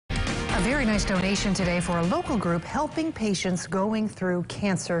very nice donation today for a local group helping patients going through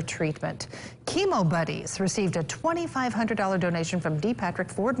cancer treatment. Chemo Buddies received a $2,500 donation from D. Patrick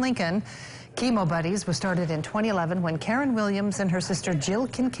Ford Lincoln. Chemo Buddies was started in 2011 when Karen Williams and her sister Jill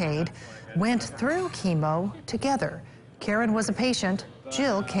Kincaid went through chemo together. Karen was a patient.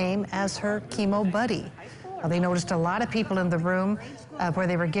 Jill came as her chemo buddy. They noticed a lot of people in the room where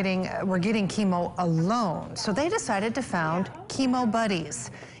they were getting chemo alone. So they decided to found Chemo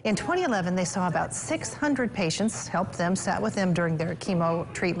Buddies. In 2011, they saw about 600 patients, helped them, sat with them during their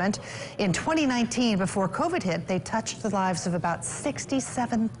chemo treatment. In 2019, before COVID hit, they touched the lives of about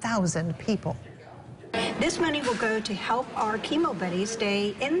 67,000 people. This money will go to help our chemo buddies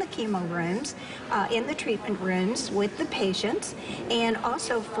stay in the chemo rooms, in the treatment rooms with the patients, and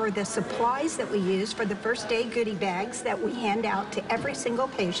also for the supplies that we use for the first day goodie bags that we hand out to every single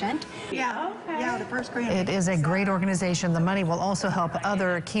patient. Yeah, the first grant. It is a great organization. The money will also help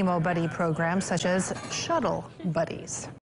other chemo buddy programs such as Shuttle Buddies.